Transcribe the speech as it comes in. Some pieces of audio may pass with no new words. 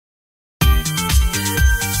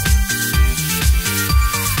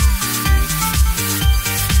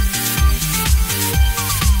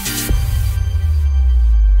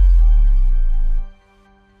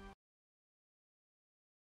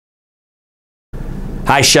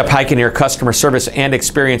Hi, Shep Hyken here, customer service and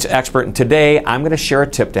experience expert, and today I'm going to share a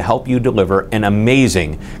tip to help you deliver an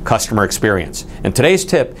amazing customer experience. And today's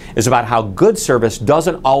tip is about how good service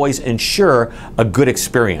doesn't always ensure a good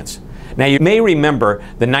experience. Now, you may remember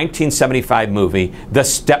the 1975 movie, The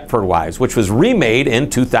Stepford Wives, which was remade in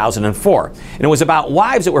 2004. And it was about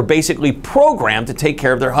wives that were basically programmed to take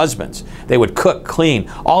care of their husbands. They would cook,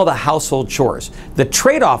 clean, all the household chores. The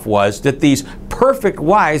trade-off was that these perfect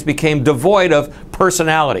wives became devoid of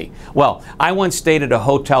personality. Well, I once stayed at a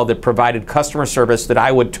hotel that provided customer service that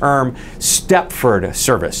I would term Stepford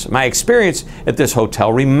Service. My experience at this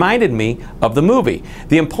hotel reminded me of the movie.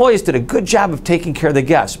 The employees did a good job of taking care of the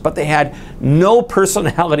guests, but they had no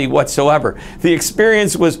personality whatsoever. The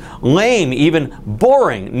experience was lame, even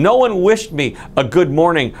boring. No one wished me a good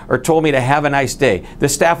morning or told me to have a nice day. The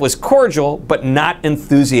staff was cordial, but not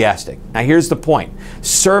enthusiastic. Now, here's the point.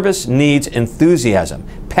 Service needs enthusiasm,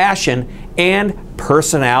 passion, and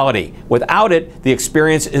personality. Without it, the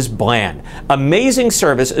experience is bland. Amazing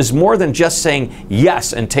service is more than just saying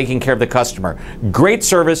yes and taking care of the customer. Great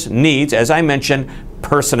service needs, as I mentioned,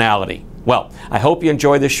 personality. Well, I hope you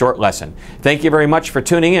enjoyed this short lesson. Thank you very much for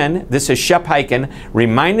tuning in. This is Shep Hyken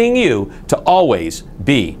reminding you to always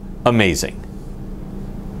be amazing.